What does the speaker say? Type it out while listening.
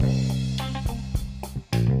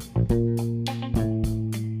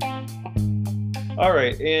All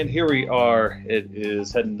right, and here we are. It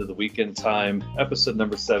is heading to the weekend time, episode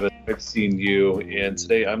number 7. I've seen you, and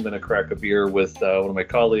today I'm going to crack a beer with one of my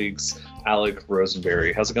colleagues, Alec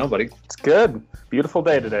Rosenberry. How's it going, buddy? It's good. Beautiful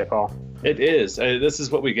day today, Paul. It is. This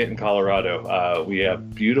is what we get in Colorado. We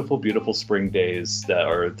have beautiful, beautiful spring days that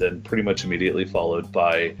are then pretty much immediately followed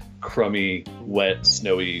by crummy, wet,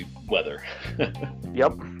 snowy weather.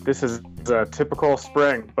 Yep, this is a typical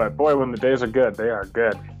spring, but boy, when the days are good, they are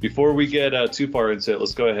good. Before we get too far into it,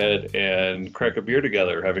 let's go ahead and crack a beer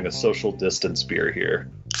together, having a social distance beer here.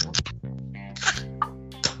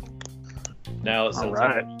 Now it sounds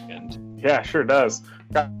like a weekend. Yeah, sure does.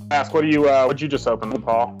 Ask, what'd you just open,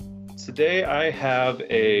 Paul? Today I have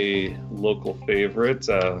a local favorite,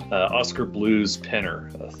 Oscar Blues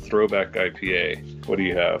Penner, a throwback IPA. What do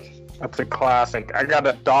you have? That's a classic. I got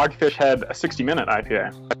a Dogfish Head, a 60-minute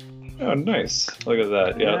IPA. Oh, nice. Look at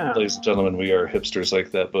that. Yeah, ladies and gentlemen, we are hipsters like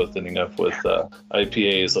that, both ending up with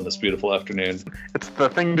IPAs on this beautiful afternoon. It's the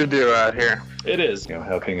thing to do out here. It is.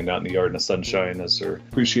 Hanging out in the yard in the sunshine as we're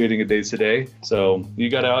appreciating a day today. So you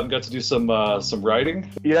got out and got to do some riding?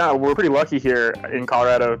 Yeah, we're pretty lucky here in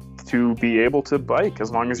Colorado to be able to bike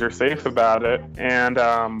as long as you're safe about it. And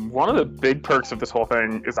one of the big perks of this whole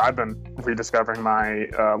thing is I've been rediscovering my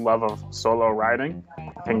love of solo riding.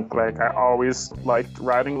 I think I always liked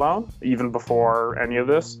riding alone, even before any of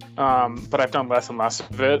this. But I've done less and less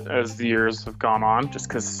of it as the years have gone on, just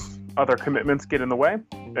because other commitments get in the way,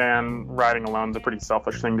 and riding alone is a pretty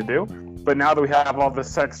selfish thing to do. But now that we have all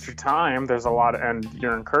this extra time, there's a lot, and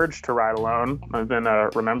you're encouraged to ride alone. I've been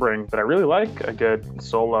remembering that I really like a good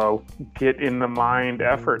solo, get in the mind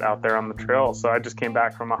effort out there on the trail. So I just came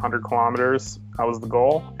back from 100 kilometers. That was the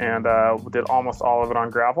goal, and did almost all of it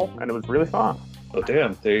on gravel, and it was really fun. Oh,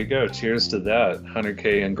 damn. There you go. Cheers to that.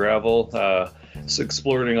 100K in gravel. So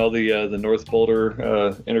exploring all the North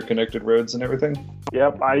Boulder interconnected roads and everything.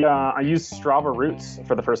 Yep. I used Strava Routes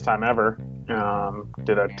for the first time ever.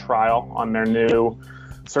 Did a trial on their new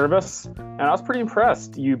service, and I was pretty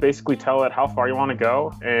impressed. You basically tell it how far you want to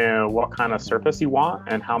go and what kind of surface you want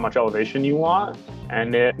and how much elevation you want,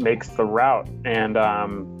 and it makes the route. And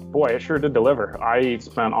boy, it sure did deliver. I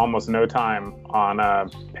spent almost no time on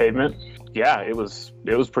pavement. Yeah, it was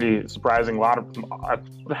pretty surprising. I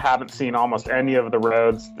haven't seen almost any of the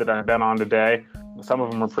roads that I've been on today. Some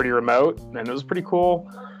of them were pretty remote, and it was pretty cool.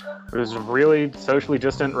 It was a really socially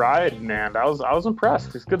distant ride, and I was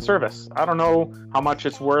impressed. It's good service. I don't know how much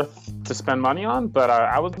it's worth to spend money on, but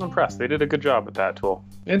I was impressed. They did a good job with that tool.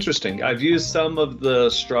 Interesting. I've used some of the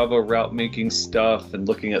Strava route making stuff and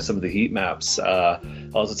looking at some of the heat maps. I'll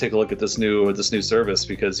also take a look at this new service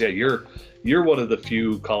because you're one of the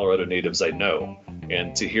few Colorado natives I know.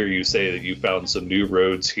 And to hear you say that you found some new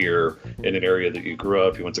roads here in an area that you grew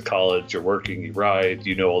up, you went to college, you're working, you ride,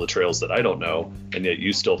 you know all the trails that I don't know, and yet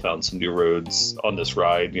you still found some new roads on this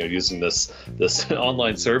ride, using this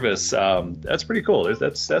online service. That's pretty cool.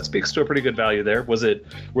 That speaks to a pretty good value there.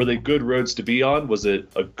 Were they good roads to be on? Was it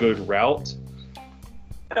a good route?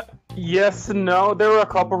 Yes and no. There were a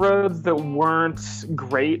couple roads that weren't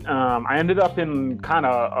great. I ended up in kind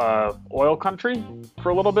of oil country for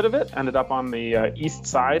a little bit of it. Ended up on the east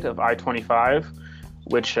side of I-25,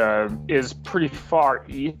 which is pretty far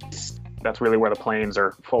east. That's really where the plains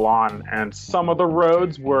are full on. And some of the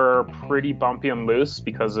roads were pretty bumpy and loose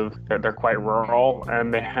because they're quite rural.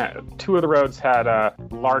 And two of the roads had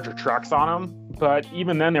larger trucks on them. But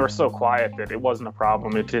even then, they were so quiet that it wasn't a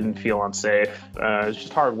problem. It didn't feel unsafe. It's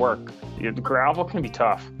just hard work. The gravel can be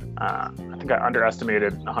tough. I think I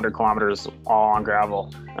underestimated 100 kilometers all on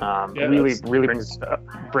gravel. Really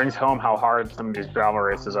brings home how hard some of these gravel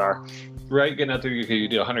races are. Right, getting out there, you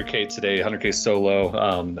do 100K today, 100K solo.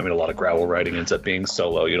 A lot of gravel riding ends up being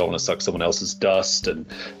solo. You don't want to suck someone else's dust, and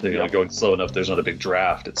going slow enough, there's not a big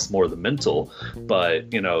draft. It's more the mental. But,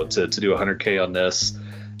 to do 100K on this,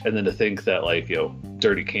 and then to think that,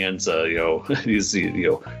 Dirty Kanza, these,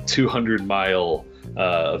 200-mile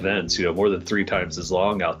events, more than 3 times as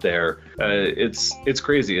long out there. It's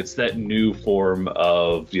crazy. It's that new form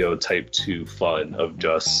of, type 2 fun of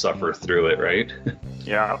just suffer through it, right?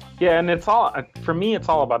 Yeah, and it's all, for me, it's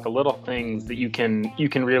all about the little things that you can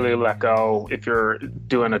really let go if you're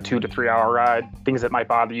doing a 2 to 3 hour ride, things that might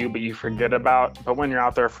bother you, but you forget about. But when you're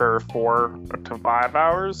out there for 4 to 5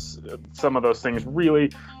 hours, some of those things really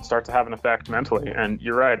start to have an effect mentally. And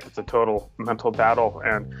you're right, it's a total mental battle.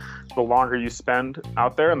 And the longer you spend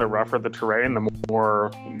out there and the rougher the terrain, the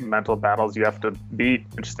more mental battles you have to beat,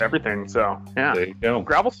 and just everything. So, yeah, there you go.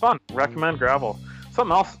 Gravel's fun. Recommend gravel.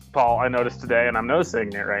 Something else, Paul, I noticed today, and I'm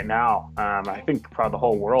noticing it right now. I think probably the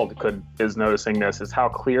whole world is noticing this, is how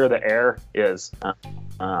clear the air is.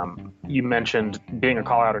 You mentioned being a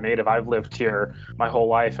Colorado native. I've lived here my whole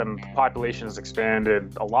life, and the population has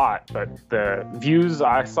expanded a lot. But the views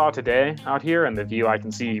I saw today out here and the view I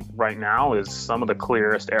can see right now is some of the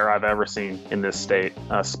clearest air I've ever seen in this state,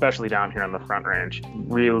 especially down here in the Front Range.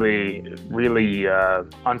 Really, really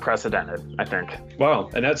unprecedented, I think. Wow,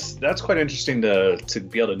 and that's quite interesting to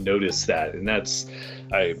be able to notice that, and that's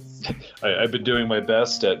I've been doing my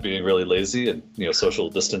best at being really lazy and social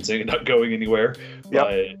distancing and not going anywhere. Yep.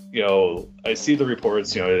 But I see the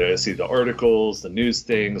reports, I see the articles, the news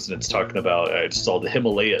things, and it's talking about I just saw the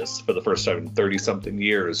Himalayas for the first time in 30-something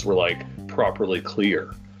years were like properly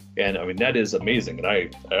clear, and I mean that is amazing, and I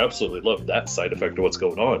absolutely love that side effect of what's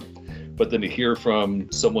going on. But then to hear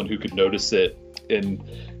from someone who could notice it in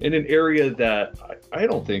an area that I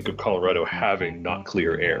don't think of Colorado having not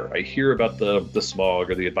clear air. I hear about the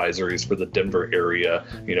smog or the advisories for the Denver area.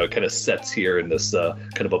 It kind of sets here in this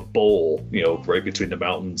kind of a bowl, right between the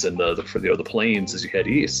mountains and the plains as you head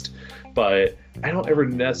east. But I don't ever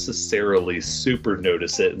necessarily super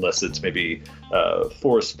notice it unless it's maybe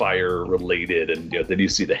forest fire related, and then you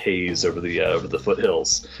see the haze over the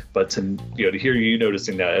foothills. But to hear you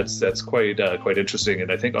noticing that's quite interesting,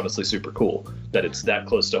 and I think honestly super cool that it's that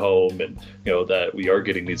close to home, and that we are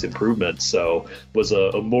getting these improvements. So was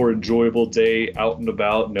a more enjoyable day out and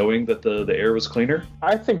about knowing that the air was cleaner?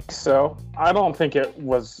 I think so. I don't think it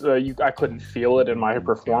was I couldn't feel it in my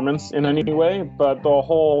performance in any way, but the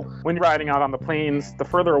whole when you're riding out on the plains, the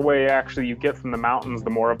further away actually you get from the mountains, the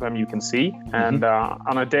more of them you can see. And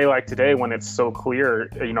on a day like today when it's so clear,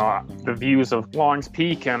 the views of Long's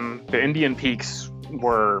Peak and the Indian Peaks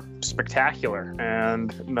were spectacular,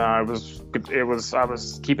 and I was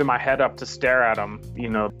keeping my head up to stare at them,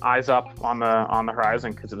 eyes up on the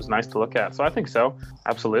horizon, because it was nice to look at. So I think so,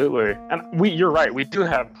 absolutely. And you're right, we do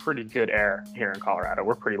have pretty good air here in Colorado.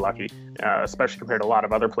 We're pretty lucky, especially compared to a lot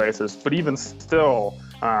of other places. But even still,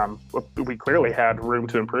 we clearly had room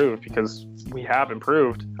to improve, because we have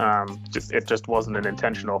improved. It just wasn't an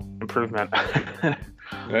intentional improvement.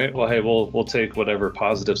 Right. Well, hey, we'll take whatever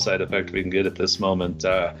positive side effect we can get at this moment.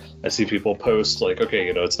 I see people post like, okay,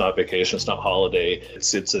 it's not vacation, it's not holiday.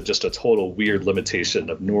 It's just a total weird limitation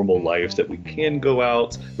of normal life that we can go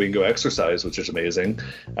out, we can go exercise, which is amazing.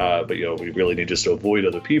 But we really need just to avoid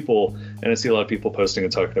other people. And I see a lot of people posting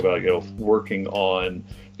and talking about working on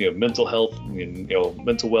mental health and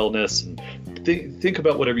mental wellness, and think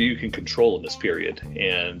about whatever you can control in this period.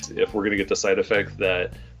 And if we're going to get the side effect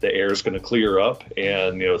that the air is going to clear up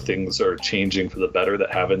and things are changing for the better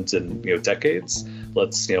that haven't in decades,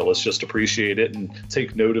 let's just appreciate it and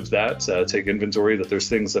take note of that. Take inventory that there's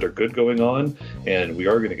things that are good going on, and we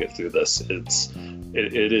are going to get through this.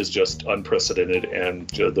 It is just unprecedented and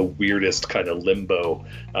the weirdest kind of limbo,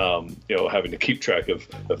 having to keep track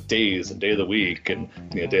of days and day of the week and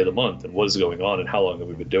day of the month and what is going on and how long have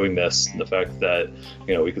we been doing this, and the fact that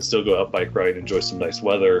we can still go out bike ride, enjoy some nice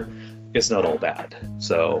weather. It's not all bad.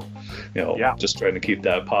 So, just trying to keep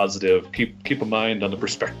that positive, keep a mind on the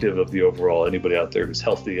perspective of the overall. Anybody out there who's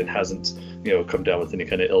healthy and hasn't, come down with any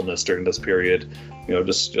kind of illness during this period,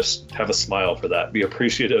 just have a smile for that. Be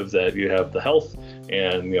appreciative that you have the health,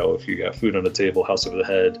 and if you got food on the table, house over the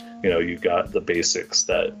head, you've got the basics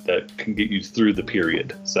that can get you through the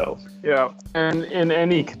period. So yeah, and in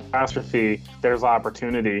any catastrophe, there's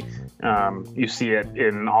opportunity. You see it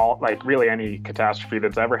in really any catastrophe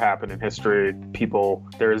that's ever happened in history.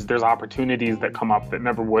 There's opportunities that come up that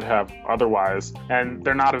never would have otherwise, and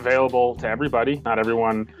they're not available to everybody. Not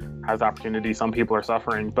everyone has opportunity. Some people are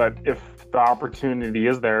suffering, but if the opportunity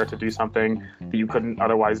is there to do something that you couldn't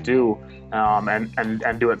otherwise do,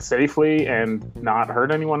 and do it safely and not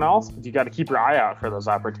hurt anyone else, you got to keep your eye out for those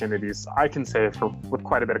opportunities. I can say with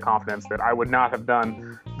quite a bit of confidence that I would not have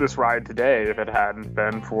done this ride today if it hadn't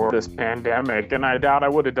been for this pandemic, and I doubt I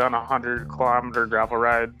would have done a 100-kilometer gravel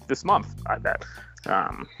ride this month, I bet.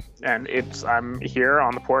 And I'm here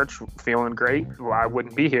on the porch feeling great. Well, I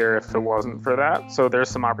wouldn't be here if it wasn't for that. So there's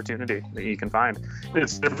some opportunity that you can find.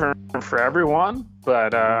 It's different for everyone,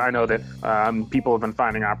 but I know that people have been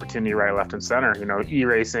finding opportunity right, left, and center.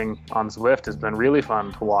 E-racing on Zwift has been really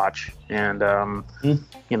fun to watch, and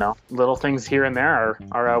little things here and there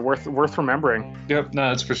are worth remembering. Yep, no,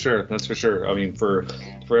 that's for sure. That's for sure. I mean, for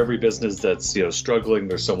every business that's struggling,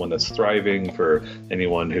 there's someone that's thriving. For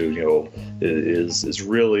anyone who is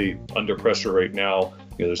really under pressure right now,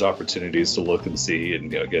 there's opportunities to look and see,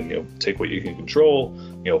 and again, take what you can control,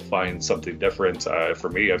 find something different. For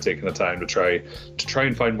me, I've taken the time to try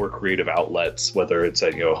and find more creative outlets, whether it's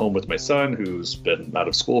at home with my son who's been out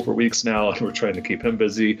of school for weeks now, and we're trying to keep him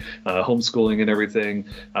busy, homeschooling and everything,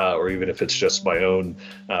 or even if it's just my own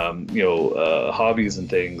hobbies and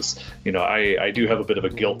things. I do have a bit of a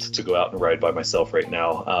guilt to go out and ride by myself right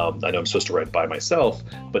now. I know I'm supposed to ride by myself,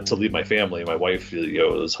 but to leave my family, my wife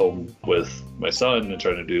is home with my son and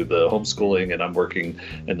trying to do the homeschooling, and I'm working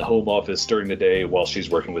in the home office during the day while she's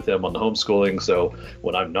working with him on the homeschooling. So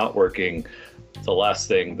when I'm not working, the last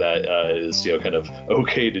thing that is kind of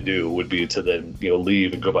okay to do would be to then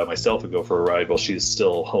leave and go by myself and go for a ride while she's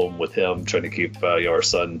still home with him, trying to keep our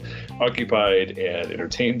son occupied and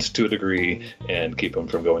entertained to a degree, and keep him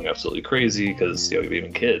from going absolutely crazy, because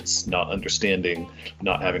even kids not understanding,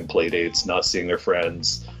 not having play dates, not seeing their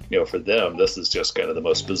friends. For them, this is just kind of the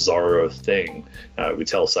most bizarro thing. We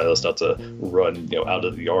tell Silas not to run, out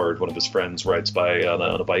of the yard. One of his friends rides by on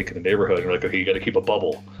a bike in the neighborhood, and we're like, okay, you got to keep a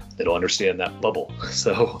bubble. They don't understand that bubble.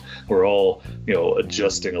 So we're all,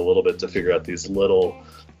 adjusting a little bit to figure out these little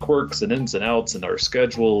quirks and ins and outs in our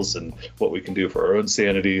schedules and what we can do for our own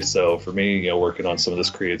sanity. So for me, working on some of this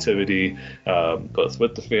creativity, both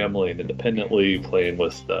with the family and independently, playing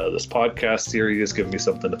with this podcast series, giving me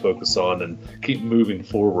something to focus on and keep moving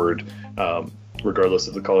forward, regardless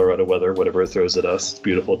of the Colorado weather, whatever it throws at us. It's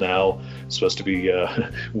beautiful now. It's supposed to be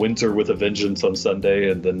winter with a vengeance on Sunday,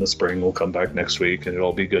 and then the spring will come back next week and it'll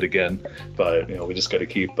all be good again. But we just got to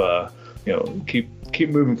keep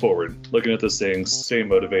moving forward, looking at those things, staying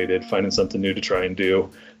motivated, finding something new to try and do.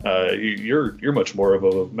 You're much more of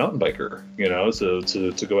a mountain biker, so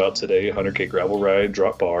to go out today, 100K gravel ride,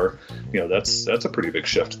 drop bar, that's a pretty big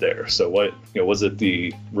shift there. So what, was it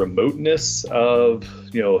the remoteness of,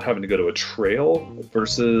 having to go to a trail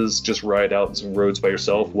versus just ride out some roads by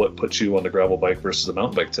yourself? What puts you on the gravel bike versus a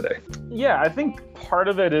mountain bike today? Yeah, I think part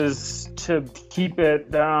of it is to keep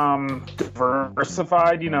it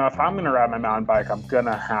diversified. If I'm going to ride my mountain bike, I'm going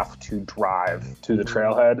to have to drive to the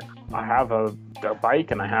trailhead. I have a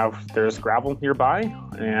bike and there's gravel nearby,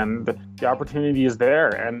 and the opportunity is there.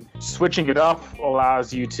 And switching it up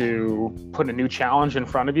allows you to put a new challenge in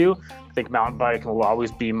front of you. I think mountain bike will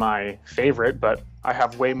always be my favorite, but I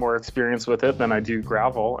have way more experience with it than I do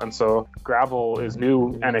gravel. And so gravel is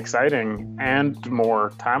new and exciting and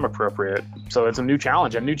more time appropriate. So it's a new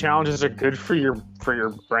challenge, and new challenges are good for your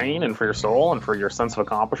brain and for your soul and for your sense of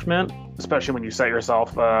accomplishment, especially when you set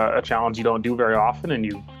yourself a challenge you don't do very often and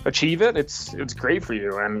you achieve it. It's great for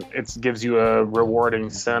you, and it gives you a rewarding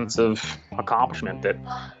sense of accomplishment that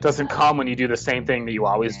doesn't come when you do the same thing that you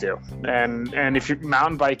always do. And if you're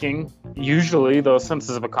mountain biking, usually those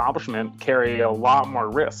senses of accomplishment carry a lot more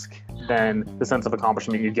risk than the sense of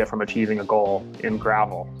accomplishment you get from achieving a goal in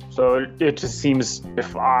gravel. So it just seems,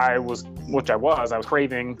 if I was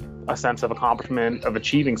craving a sense of accomplishment of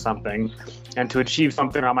achieving something, and to achieve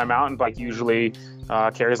something on my mountain bike usually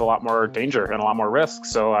carries a lot more danger and a lot more risk.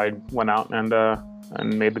 So I went out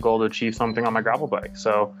and made the goal to achieve something on my gravel bike.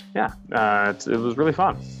 So yeah, it was really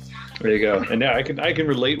fun. There you go. And yeah, I can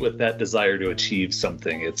relate with that desire to achieve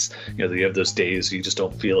something. It's, you have those days you just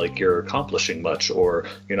don't feel like you're accomplishing much, or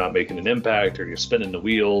you're not making an impact, or you're spinning the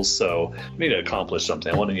wheels. So I need to accomplish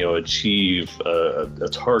something. I want to, achieve a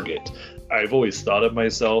target. I've always thought of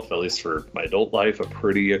myself, at least for my adult life, a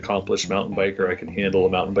pretty accomplished mountain biker. I can handle a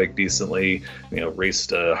mountain bike decently,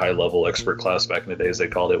 raced a high level expert class back in the days, they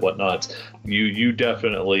called it, whatnot. You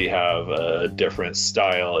definitely have a different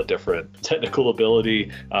style, a different technical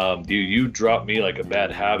ability. You dropped me like a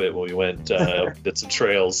bad habit when we went did some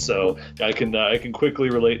trails. So I can quickly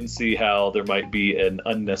relate and see how there might be an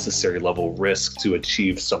unnecessary level risk to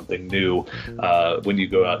achieve something new when you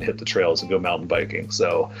go out and hit the trails and go mountain biking.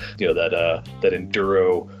 So that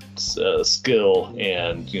enduro skill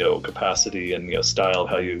and capacity and style of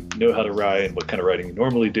how you know how to ride and what kind of riding you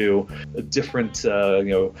normally do, a different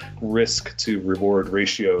risk to reward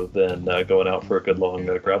ratio than going out for a good long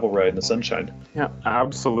gravel ride in the sunshine. Yeah,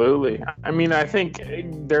 absolutely. I mean, I think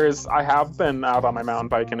I have been out on my mountain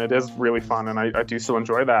bike, and it is really fun, and I do still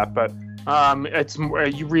enjoy that, but it's more,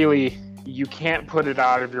 you can't put it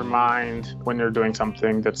out of your mind when you're doing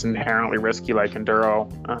something that's inherently risky like enduro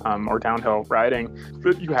or downhill riding.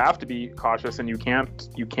 But you have to be cautious, and you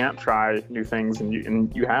can't try new things,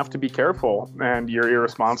 and you have to be careful, and you're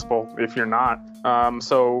irresponsible if you're not.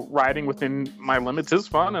 So riding within my limits is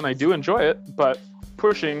fun, and I do enjoy it, but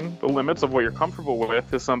pushing the limits of what you're comfortable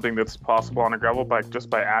with is something that's possible on a gravel bike just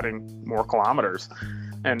by adding more kilometers.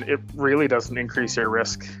 and it really doesn't increase your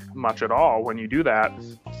risk much at all when you do that.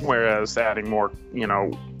 Whereas adding more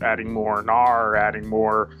NAR or adding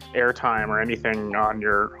more airtime or anything on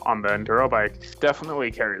the enduro bike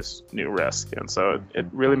definitely carries new risk. And so it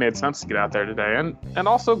really made sense to get out there today. And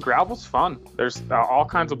also gravel's fun. There's all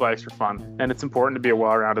kinds of bikes are fun, and it's important to be a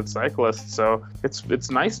well-rounded cyclist. So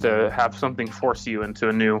it's nice to have something force you into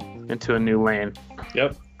a new lane.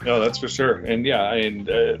 Yep. No, that's for sure. And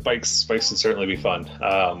bikes can certainly be fun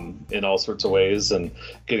in all sorts of ways, and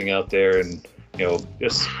getting out there and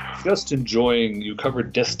just enjoying. You cover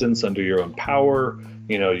distance under your own power.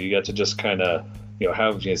 You get to just kind of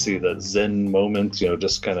have see the Zen moment.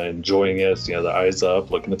 Just kind of enjoying it. The eyes up,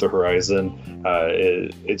 looking at the horizon.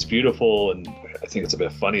 It's beautiful, and I think it's a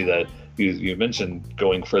bit funny that you mentioned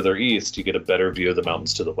going further east, you get a better view of the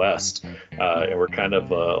mountains to the west, and we're kind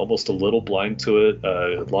of almost a little blind to it.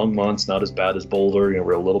 Longmont's not as bad as Boulder.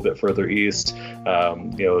 We're a little bit further east.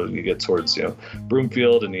 You get towards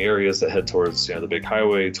Broomfield and the areas that head towards the big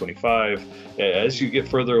highway 25. As you get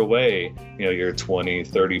further away, you're 20,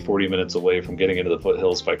 30, 40 minutes away from getting into the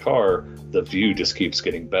foothills by car. The view just keeps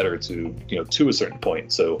getting better to a certain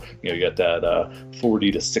point. So you get that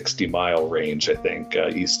 40 to 60 mile range, I think,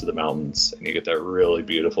 east of the mountains, and you get that really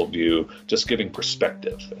beautiful view, just giving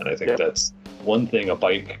perspective. And I think that's one thing a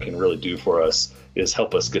bike can really do for us, is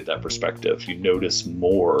help us get that perspective. You notice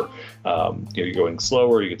more. You're going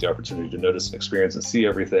slower, you get the opportunity to notice and experience and see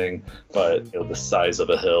everything, but the size of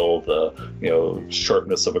a hill, the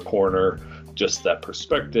sharpness of a corner, just that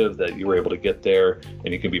perspective that you were able to get there,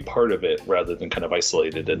 and you can be part of it rather than kind of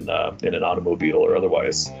isolated in an automobile or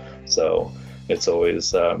otherwise. So it's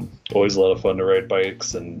always a lot of fun to ride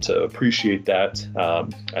bikes and to appreciate that.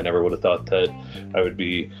 I never would have thought that I would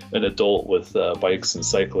be an adult with bikes and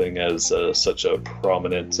cycling as such a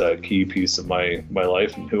prominent key piece of my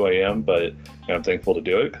life and who I am, but I'm thankful to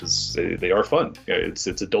do it because they are fun. It's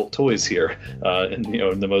adult toys here, in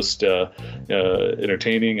the most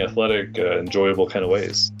entertaining, athletic, enjoyable kind of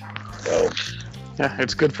ways. So yeah,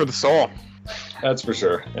 it's good for the soul. That's for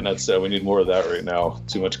sure, and that's we need more of that right now.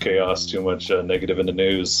 Too much chaos, too much negative in the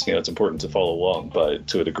news. It's important to follow along, but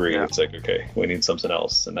to a degree, it's like, okay, we need something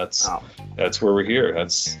else, and that's where we're here.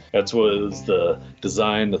 That's what was the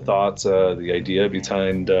design, the thoughts, the idea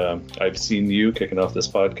behind. I've seen you kicking off this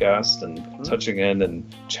podcast and touching in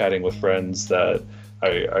and chatting with friends that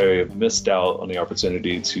I missed out on the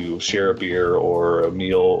opportunity to share a beer or a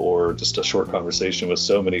meal or just a short conversation with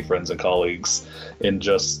so many friends and colleagues in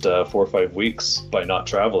just 4 or 5 weeks by not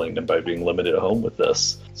traveling and by being limited at home with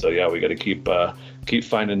this. So yeah, we got to keep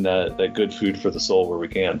finding that good food for the soul where we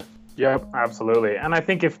can. Yep, absolutely. And I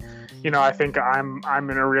think I think I'm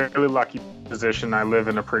in a really lucky position. I live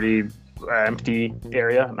in a pretty empty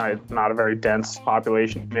area, not a very dense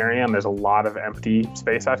population area, and there's a lot of empty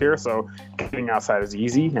space out here, so getting outside is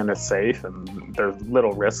easy and it's safe, and there's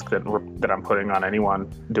little risk that I'm putting on anyone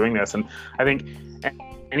doing this. And I think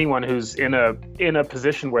anyone who's in a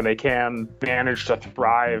position where they can manage to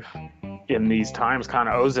thrive in these times kind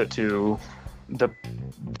of owes it to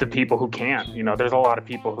the people who can't. There's a lot of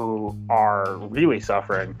people who are really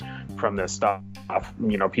suffering from this stuff.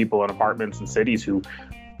 People in apartments and cities who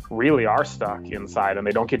really are stuck inside and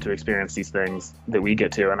they don't get to experience these things that we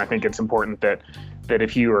get to. And I think it's important that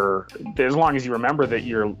if as long as you remember that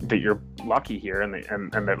you're lucky here, and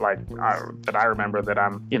that I remember that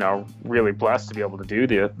I'm really blessed to be able to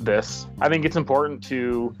do this. I think it's important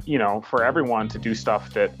to for everyone to do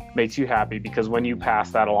stuff that makes you happy, because when you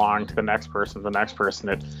pass that along to the next person,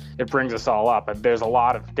 it brings us all up. And there's a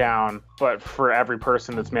lot of down, but for every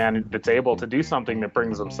person that's able to do something that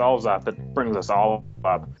brings themselves up, that brings us all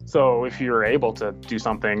up. So if you're able to do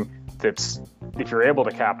something if you're able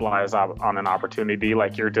to capitalize on an opportunity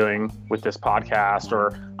like you're doing with this podcast,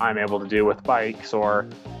 or I'm able to do with bikes, or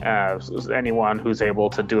anyone who's able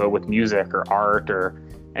to do it with music or art, or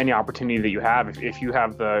any opportunity that you have, if you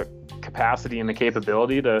have the capacity and the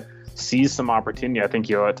capability to seize some opportunity, I think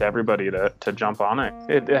you owe it to everybody to jump on it.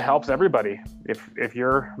 It helps everybody. If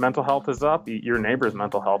your mental health is up, your neighbor's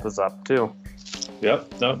mental health is up too.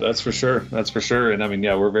 Yep, no, that's for sure. And I mean,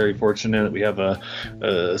 yeah, we're very fortunate that we have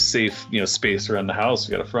a safe, space around the house.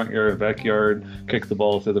 We got a front yard, backyard, kick the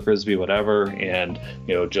ball, throw the frisbee, whatever, and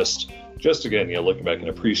just just again, looking back and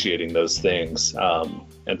appreciating those things,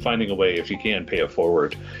 and finding a way, if you can, pay it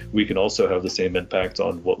forward. We can also have the same impact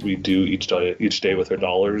on what we do each day with our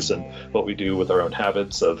dollars, and what we do with our own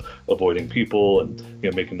habits of avoiding people and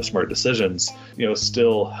making the smart decisions.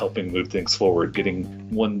 Still helping move things forward, getting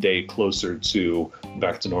one day closer to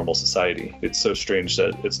back to normal society. It's so strange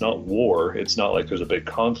that it's not war. It's not like there's a big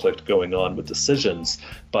conflict going on with decisions,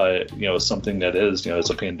 but something that is it's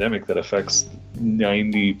a pandemic that affects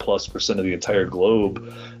 90+% of the entire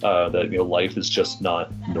globe, that life is just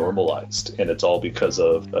not normalized, and it's all because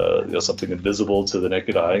of something invisible to the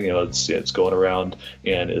naked eye. It's going around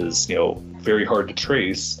and is very hard to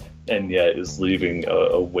trace, and yet is leaving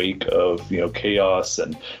a wake of chaos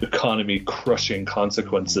and economy crushing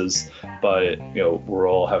consequences. But we're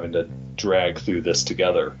all having to drag through this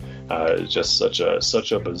together. It's just such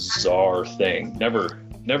a bizarre thing.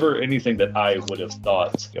 Never anything that I would have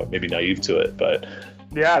thought, maybe naive to it, but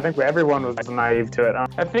yeah, I think everyone was naive to it.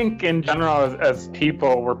 I think in general, as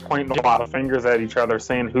people, we're pointing a lot of fingers at each other,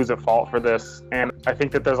 saying who's at fault for this. And I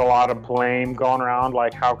think that there's a lot of blame going around,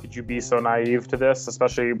 like how could you be so naive to this,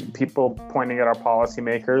 especially people pointing at our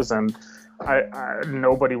policymakers. And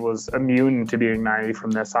nobody was immune to being naive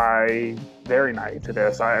from this. Very naive to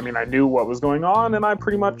this. I mean, I knew what was going on, and I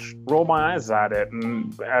pretty much rolled my eyes at it.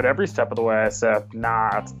 And at every step of the way, I said, "Nah,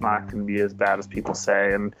 it's not going to be as bad as people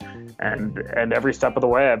say." And every step of the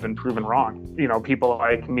way, I've been proven wrong. People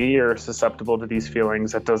like me are susceptible to these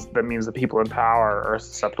feelings. That means the people in power are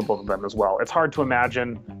susceptible to them as well. It's hard to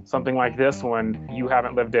imagine something like this when you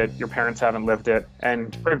haven't lived it, your parents haven't lived it,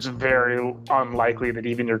 and it's very unlikely that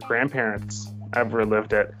even your grandparents ever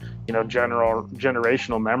lived it.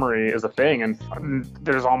 Generational memory is a thing, and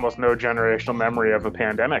there's almost no generational memory of a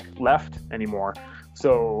pandemic left anymore.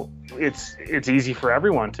 So it's easy for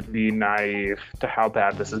everyone to be naive to how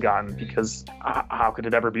bad this has gotten, because how could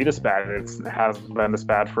it ever be this bad? It hasn't been this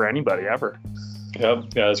bad for anybody ever. Yeah,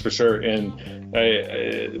 that's for sure. And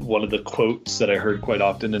one of the quotes that I heard quite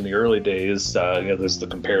often in the early days, there's the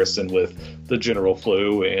comparison with the general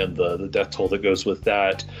flu and the death toll that goes with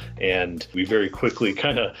that. And we very quickly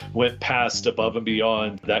kind of went past above and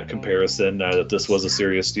beyond that comparison, that this was a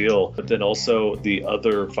serious deal. But then also the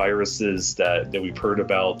other viruses that we've heard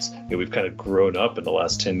about, we've kind of grown up in the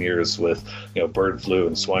last 10 years with, bird flu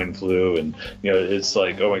and swine flu. And, it's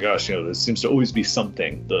like, oh my gosh, there seems to always be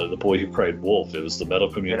something. The boy who cried wolf, it was the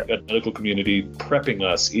medical community prepping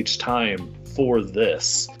us each time for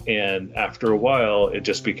this. And after a while, it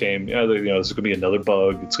just became, there's going to be another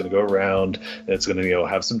bug. It's going to go around. And it's going to,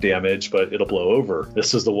 have some damage, but it'll blow over.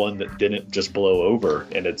 This is the one that didn't just blow over.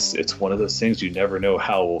 And it's one of those things you never know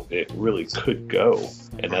how it really could go.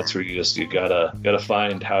 And that's where you gotta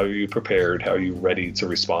find, how are you prepared? How are you ready to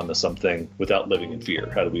respond to something without living in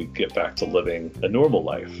fear? How do we get back to living a normal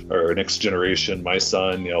life? Our next generation, my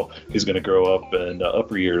son, he's going to grow up in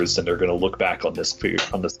upper years, and they're going to look back on this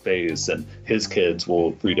phase, and his kids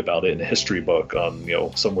will read about it in a history book on,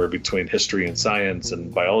 somewhere between history and science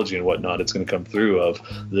and biology and whatnot. It's going to come through of,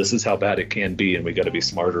 this is how bad it can be, and we got to be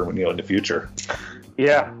smarter, in the future.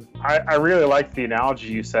 Yeah, I really liked the analogy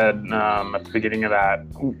you said at the beginning of that,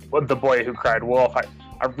 the boy who cried wolf.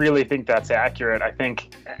 I really think that's accurate. I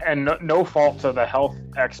think, and no fault to the health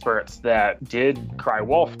experts that did cry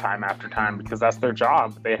wolf time after time, because that's their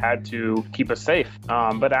job. They had to keep us safe.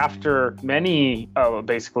 But after many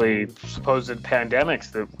basically supposed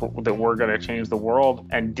pandemics that were going to change the world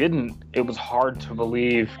and didn't, it was hard to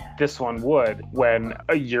believe this one would, when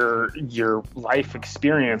your life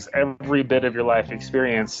experience, every bit of your life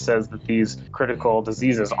experience says that these critical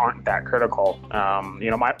diseases aren't that critical.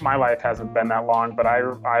 My life hasn't been that long, but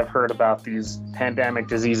I've heard about these pandemic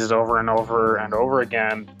diseases over and over and over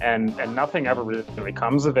again, and nothing ever really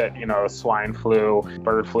comes of it. Swine flu,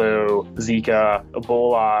 bird flu, Zika,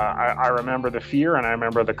 Ebola. I remember the fear, and I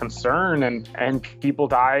remember the concern, and people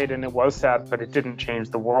died, and it was sad, but it didn't change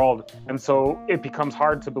the world. And so it becomes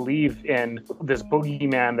hard to believe in this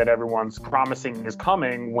boogeyman that everyone's promising is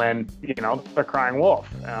coming when, they're crying wolf.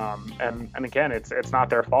 And again, it's not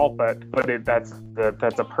their fault, but that's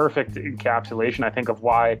a perfect encapsulation, I think, of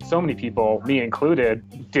why so many people, me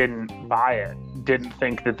included, didn't buy it, didn't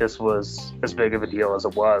think that this was as big of a deal as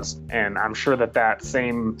it was. And I'm sure that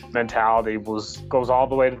same mentality goes all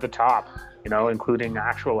the way to the top, including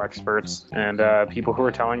actual experts and people who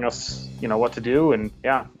are telling us, what to do. And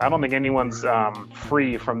yeah, I don't think anyone's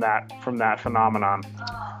free from that phenomenon.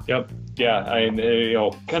 Yep. Yeah.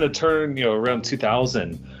 Kind of turn, around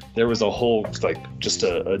 2000, there was a whole, just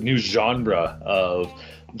a new genre of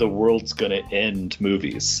the world's going to end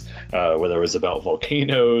movies, whether it was about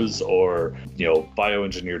volcanoes or,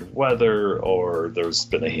 bioengineered weather, or there's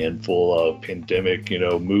been a handful of pandemic,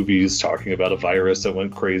 movies talking about a virus that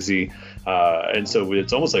went crazy. And so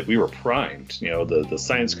it's almost like we were primed. The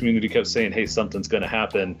science community kept saying, hey, something's going to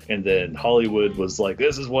happen. And then Hollywood was like,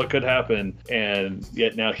 this is what could happen. And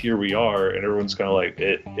yet now here we are, and everyone's kind of like,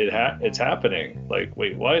 it's happening. Like,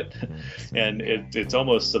 wait, what? And it's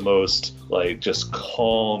almost the most like just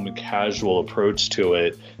calm, casual approach to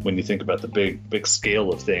it when you think about the big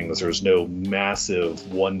scale of things. There's no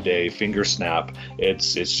massive one-day finger snap.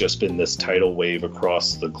 It's just been this tidal wave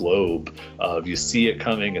across the globe of you see it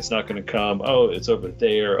coming, it's not going to come, oh, it's over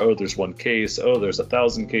there, oh, there's one case, oh, there's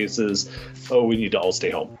 1,000 cases, oh, we need to all stay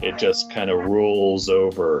home. It just kind of rolls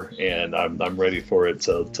over, and I'm ready for it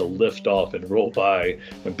to lift off and roll by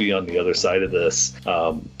and be on the other side of this,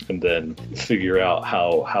 and then figure out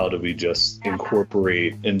how do we just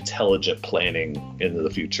incorporate intelligent planning into the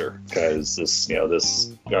future, because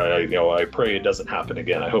I pray it doesn't happen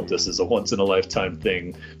again. I hope this is a once in a lifetime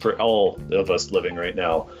thing for all of us living right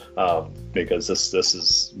now, because this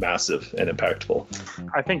is massive and impactful.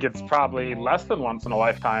 I think it's probably less than once in a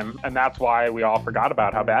lifetime, and that's why we all forgot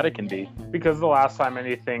about how bad it can be, because the last time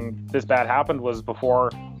anything this bad happened was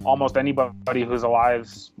before almost anybody who's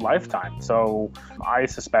alive's lifetime. So I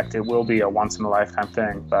suspect it will be a once in a lifetime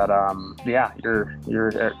thing. But yeah,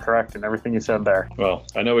 you're correct in everything you said there. Well,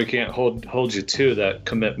 I know we can't hold you to that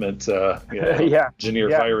commitment, engineer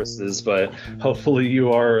viruses, but hopefully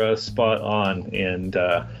you are spot on, and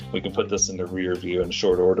we can put this into rear view in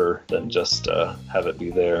short order than just have it be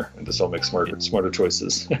there and just all make smarter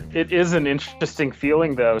choices. It is an interesting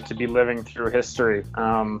feeling, though, to be living through history.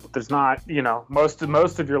 There's not, most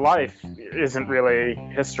of your life isn't really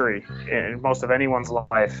history in most of anyone's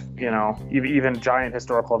life. Even giant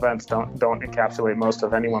historical events don't encapsulate most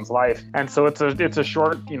of anyone's life, and so it's a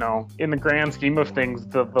short, in the grand scheme of things,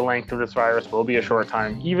 the length of this virus will be a short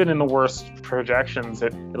time. Even in the worst projections,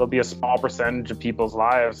 it'll be a small percentage of people's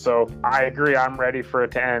lives. So I agree, I'm ready for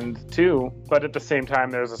it to end too, but at the same time,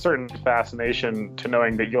 there's a certain fascination to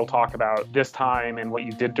knowing that you'll talk about this time and what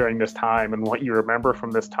you did during this time and what you remember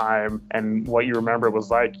from this time and what you remember was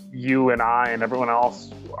like. You and I and everyone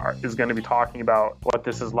else is going to be talking about what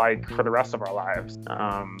this is like for the rest of our lives.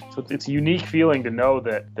 So it's a unique feeling to know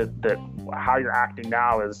that how you're acting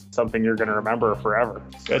now is something you're going to remember forever.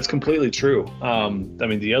 That's completely true.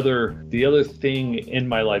 The other thing in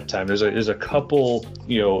my lifetime, there's a couple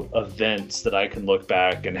events that I can look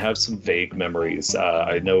back and have some vague memories.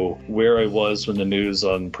 I know where I was when the news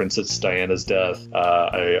on Princess Diana's death.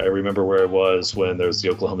 I remember where I was when there was the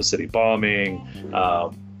Oklahoma City bombing.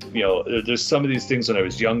 There's some of these things when I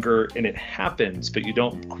was younger and it happens, but you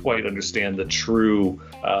don't quite understand the true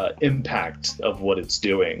impact of what it's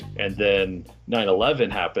doing. And then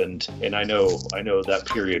 9/11 happened, and I know that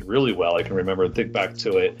period really well. I can remember and think back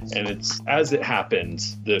to it, and it's as it happened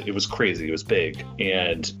that it was crazy. It was big,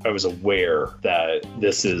 and I was aware that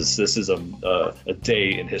this is a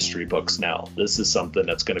day in history books now. This is something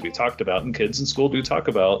that's going to be talked about, and kids in school do talk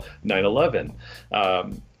about 9/11.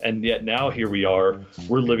 And yet now here we are,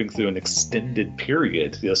 we're living through an extended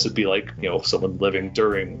period. This would be like, someone living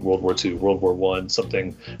during World War II, World War I,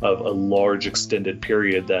 something of a large extended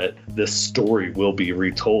period that this story will be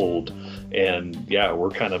retold. And yeah, we're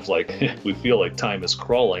kind of like, we feel like time is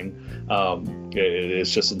crawling. It's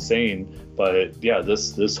just insane. But yeah,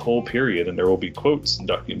 this whole period, and there will be quotes and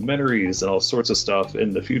documentaries and all sorts of stuff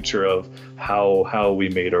in the future of how we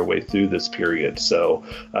made our way through this period. So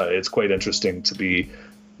it's quite interesting to be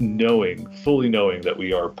fully knowing that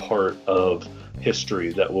we are part of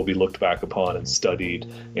history that will be looked back upon and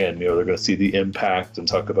studied, and they're going to see the impact and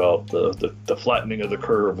talk about the flattening of the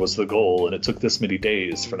curve was the goal, and it took this many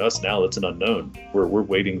days. For us now, that's an unknown. We're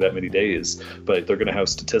waiting that many days, but they're going to have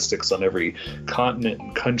statistics on every continent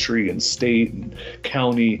and country and state and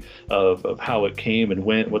county of how it came and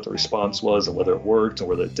went, what the response was, and whether it worked and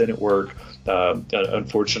whether it didn't work.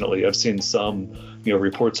 Unfortunately, I've seen some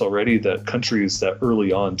reports already that countries that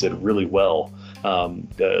early on did really well,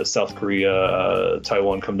 South Korea,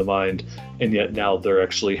 Taiwan come to mind, and yet now they're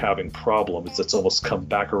actually having problems. It's almost come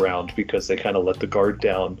back around because they kind of let the guard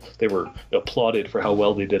down. They were applauded for how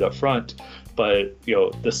well they did up front, but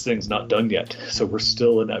this thing's not done yet. So we're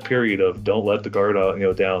still in that period of don't let the guard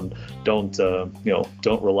down,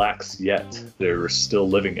 don't relax yet. They're still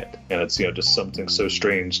living it, and it's just something so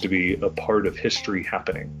strange to be a part of history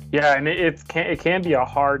happening. Yeah, and it can be a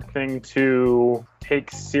hard thing to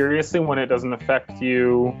take seriously when it doesn't affect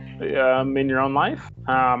you in your own life.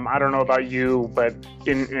 I don't know about you, but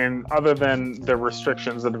in other than the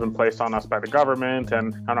restrictions that have been placed on us by the government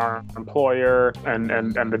and our employer and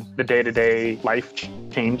the day-to-day life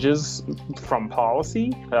changes from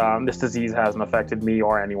policy, this disease hasn't affected me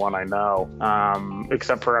or anyone I know,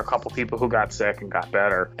 except for a couple people who got sick and got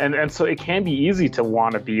better. And so it can be easy to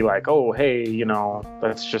want to be like, oh, hey,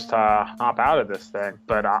 let's just hop out of this thing.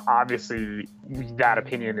 But obviously that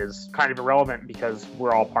opinion is kind of irrelevant because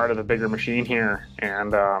we're all part of the bigger machine here.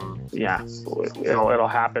 And it'll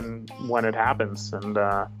happen when it happens, and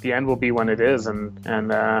the end will be when it is, and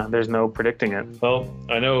there's no predicting it. Well,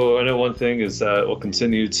 I know one thing is that we'll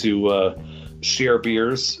continue to share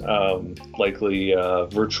beers, likely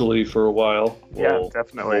virtually for a while.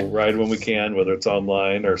 Definitely. We'll ride when we can, whether it's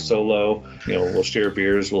online or solo. We'll share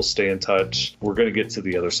beers. We'll stay in touch. We're going to get to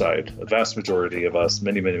the other side. The vast majority of us,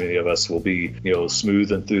 many of us, will be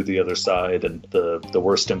smooth and through the other side. And the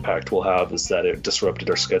worst impact we'll have is that it disrupted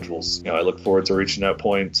our schedules. I look forward to reaching that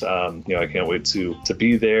point. I can't wait to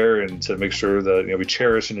be there and to make sure that we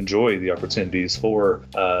cherish and enjoy the opportunities for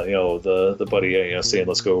the buddy saying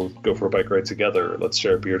let's go for a bike ride together. Let's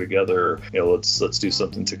share a beer together. Let's do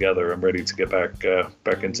something together. I'm ready to get back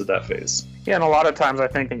into that phase. Yeah, and a lot of times I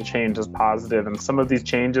think change is positive, and some of these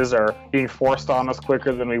changes are being forced on us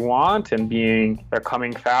quicker than we want, and they're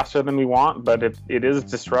coming faster than we want, but it is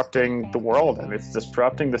disrupting the world, and it's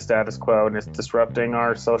disrupting the status quo, and it's disrupting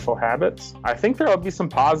our social habits. I think there will be some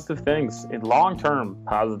positive things, in long-term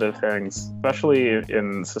positive things, especially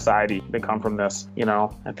in society that come from this.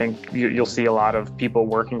 I think you'll see a lot of people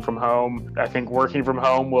working from home. I think working from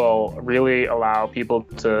home will really allow people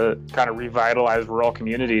to kind of revitalize rural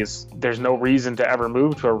communities. There's no reason to ever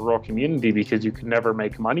move to a rural community because you can never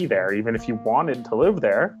make money there, even if you wanted to live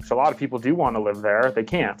there, which a lot of people do want to live there. They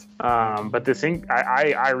can't. But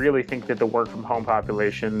I really think that the work from home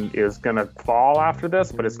population is going to fall after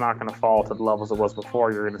this, but it's not going to fall to the levels it was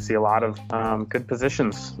before. You're going to see a lot of good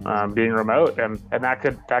positions being remote, and that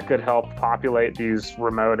could help populate these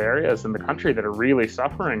remote areas in the country that are really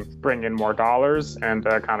suffering, bring in more dollars, and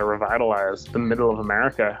kind of revitalize the middle of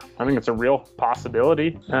America. I think it's a real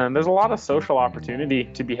possibility, and there's a lot of social opportunity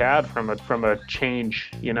to be had from a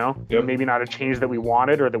change. Yep. Maybe not a change that we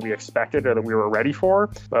wanted or that we expected or that we were ready for,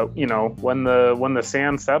 but when the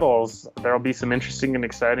sand settles, there'll be some interesting and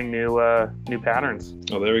exciting new patterns.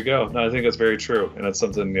 Oh, there we go. No, I think that's very true, and that's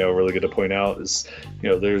something really good to point out. Is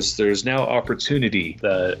there's now opportunity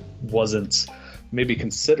that wasn't maybe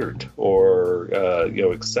considered or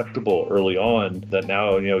acceptable early on, that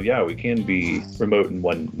now we can be remote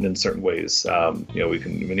in certain ways.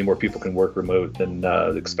 Many more people can work remote than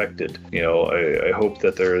expected. I hope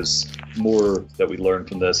that there is more that we learn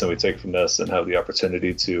from this and we take from this and have the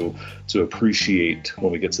opportunity to appreciate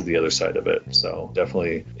when we get to the other side of it. So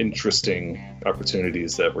definitely interesting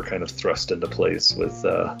opportunities that were kind of thrust into place with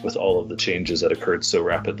all of the changes that occurred so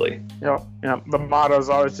rapidly. Yeah. The motto is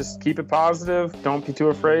always just keep it positive. Don't be too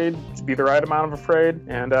afraid. Just be the right amount of afraid,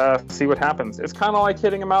 and see what happens. It's kind of like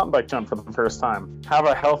hitting a mountain bike jump for the first time. Have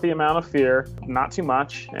a healthy amount of fear, not too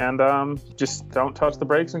much, and just don't touch the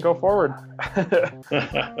brakes and go forward.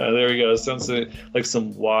 There we go. Sounds like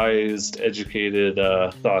some wise, educated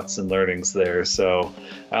thoughts and learnings there. So,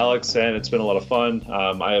 Alex, and it's been a lot of fun.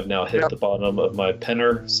 I have now hit the bottom of my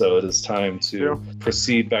penner, so it is time to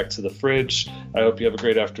proceed back to the fridge. I hope you have a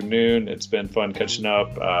great afternoon. It's been fun catching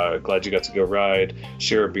up. Glad you got to go ride,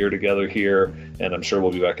 share a beer together here, and I'm sure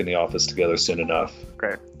we'll be back in the office together soon enough.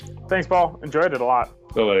 Great. Thanks, Paul. Enjoyed it a lot.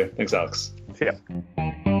 Bye-bye. Thanks, Alex. See ya.